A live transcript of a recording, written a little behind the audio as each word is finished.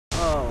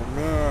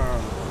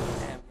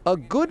A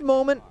good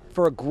moment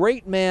for a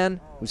great man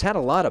who's had a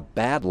lot of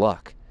bad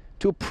luck.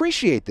 To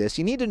appreciate this,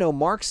 you need to know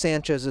Mark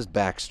Sanchez's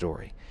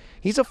backstory.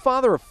 He's a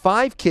father of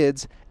 5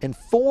 kids and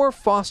 4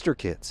 foster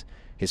kids.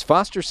 His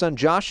foster son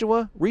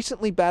Joshua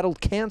recently battled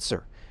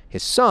cancer.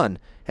 His son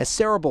has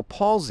cerebral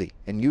palsy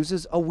and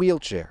uses a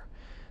wheelchair.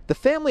 The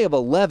family of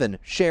 11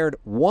 shared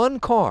one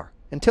car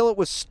until it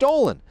was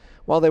stolen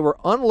while they were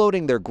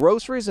unloading their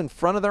groceries in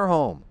front of their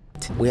home.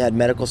 We had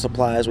medical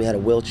supplies, we had a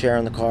wheelchair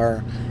in the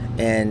car,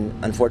 and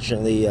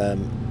unfortunately,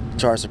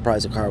 to our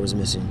surprise, the car was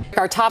missing.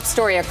 Our top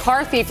story, a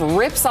car thief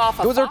rips off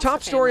a It was our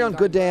top story on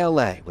Good Day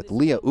L.A. with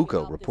Leah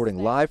Uko reporting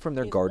live from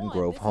their Garden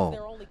Grove home.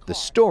 The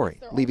story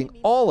leaving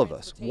all of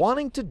us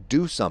wanting to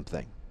do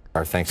something.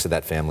 Our thanks to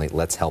that family.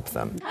 Let's help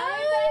them.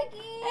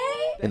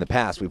 In the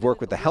past, we've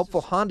worked with the helpful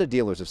Honda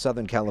dealers of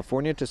Southern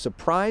California to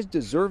surprise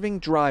deserving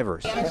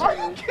drivers. Are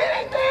you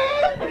kidding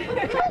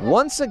me?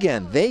 Once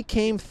again, they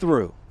came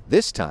through,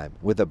 this time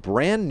with a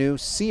brand new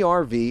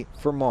CR-V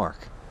for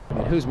Mark.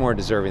 And who's more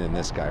deserving than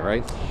this guy,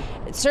 right?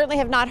 Certainly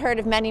have not heard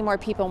of many more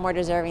people more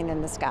deserving than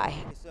this guy.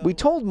 We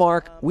told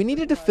Mark we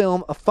needed to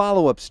film a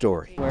follow-up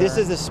story. This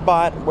is the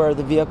spot where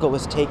the vehicle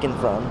was taken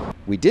from.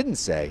 We didn't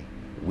say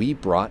we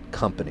brought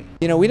company.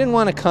 You know, we didn't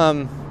want to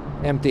come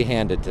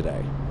empty-handed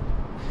today.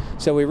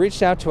 So we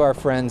reached out to our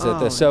friends at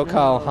the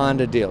SoCal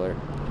Honda Dealer.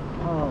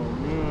 Oh,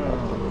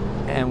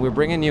 man. And we're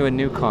bringing you a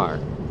new car.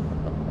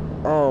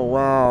 Oh,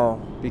 wow.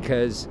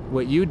 Because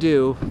what you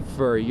do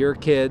for your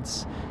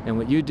kids and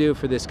what you do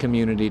for this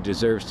community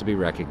deserves to be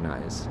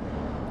recognized.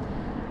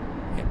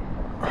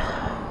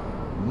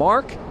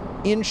 Mark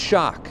in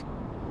shock.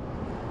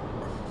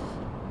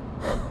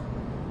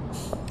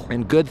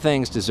 And good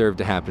things deserve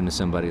to happen to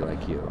somebody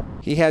like you.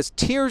 He has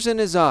tears in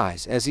his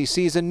eyes as he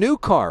sees a new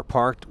car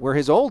parked where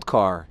his old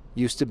car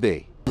used to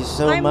be. Thank you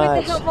so I'm much.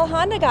 with the helpful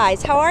Honda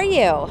guys. How are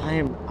you?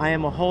 I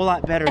am a whole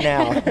lot better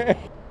now.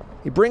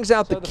 He brings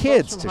out So the the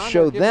kids folks to from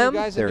show Honda are giving them you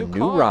guys a their new new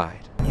car. ride.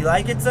 You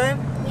like it, son?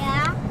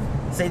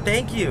 Yeah, Say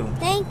thank you.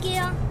 thank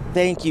you.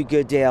 Thank you,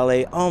 Good Day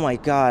L.A. Oh my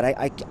God,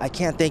 I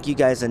can't thank you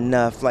guys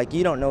enough. Like,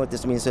 you don't know what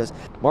this means to us.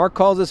 Mark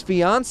calls his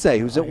fiance,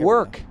 who's at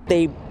work.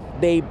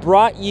 They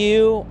brought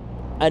you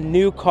a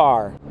new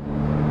car.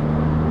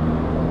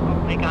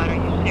 Oh my God, are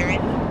you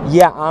serious?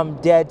 Yeah, I'm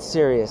dead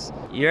serious.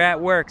 You're at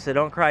work, so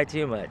don't cry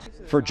too much.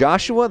 For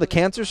Joshua, the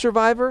cancer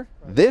survivor,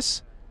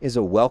 this is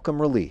a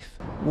welcome relief.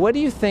 What do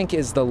you think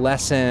is the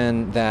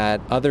lesson that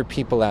other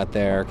people out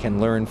there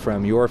can learn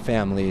from your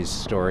family's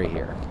story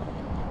here?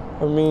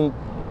 I mean,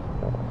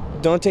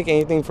 don't take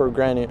anything for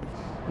granted.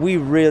 We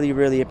really,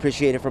 really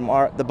appreciate it from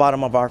the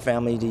bottom of our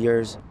family to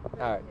yours. All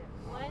right.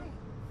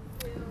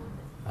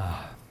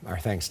 Our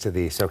thanks to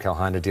the SoCal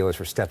Honda dealers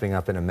for stepping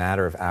up in a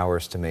matter of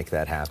hours to make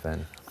that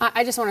happen.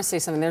 I just want to say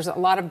something. There's a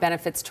lot of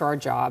benefits to our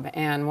job,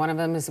 and one of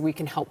them is we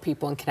can help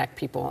people and connect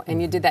people.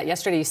 And you did that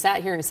yesterday. You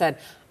sat here and said,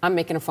 I'm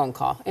making a phone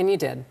call, and you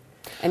did.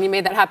 And you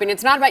made that happen.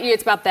 It's not about you,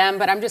 it's about them,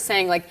 but I'm just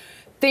saying, like,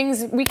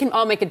 things, we can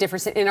all make a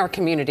difference in our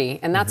community,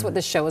 and that's what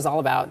this show is all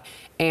about.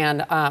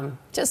 And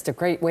just a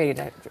great way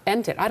to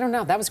end it. I don't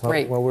know, that was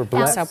great. Well, we're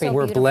That's blessed. so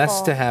We're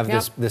blessed to beautiful.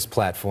 have this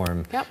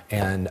platform,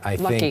 and I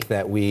Lucky. think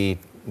that we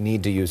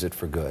need to use it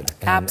for good.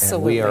 And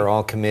Absolutely. we are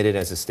all committed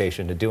as a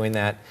station to doing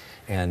that.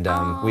 And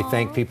we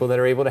thank people that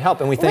are able to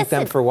help, and we thank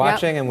them for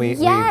watching, and we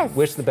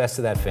wish the best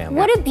to that family.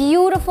 What a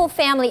beautiful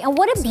family, and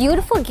what a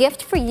beautiful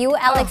gift for you,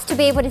 Alex, to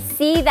be able to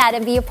see that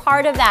and be a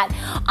part of that.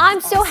 I'm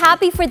so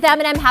happy for them,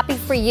 and I'm happy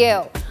for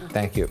you.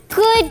 Thank you.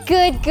 Good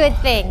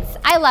things.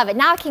 I love it.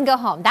 Now I can go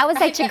home. That was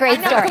such a great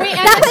story. Can we end,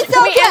 That was so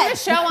can we good. end the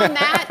show on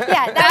that?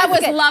 Yeah, that was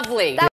good. lovely.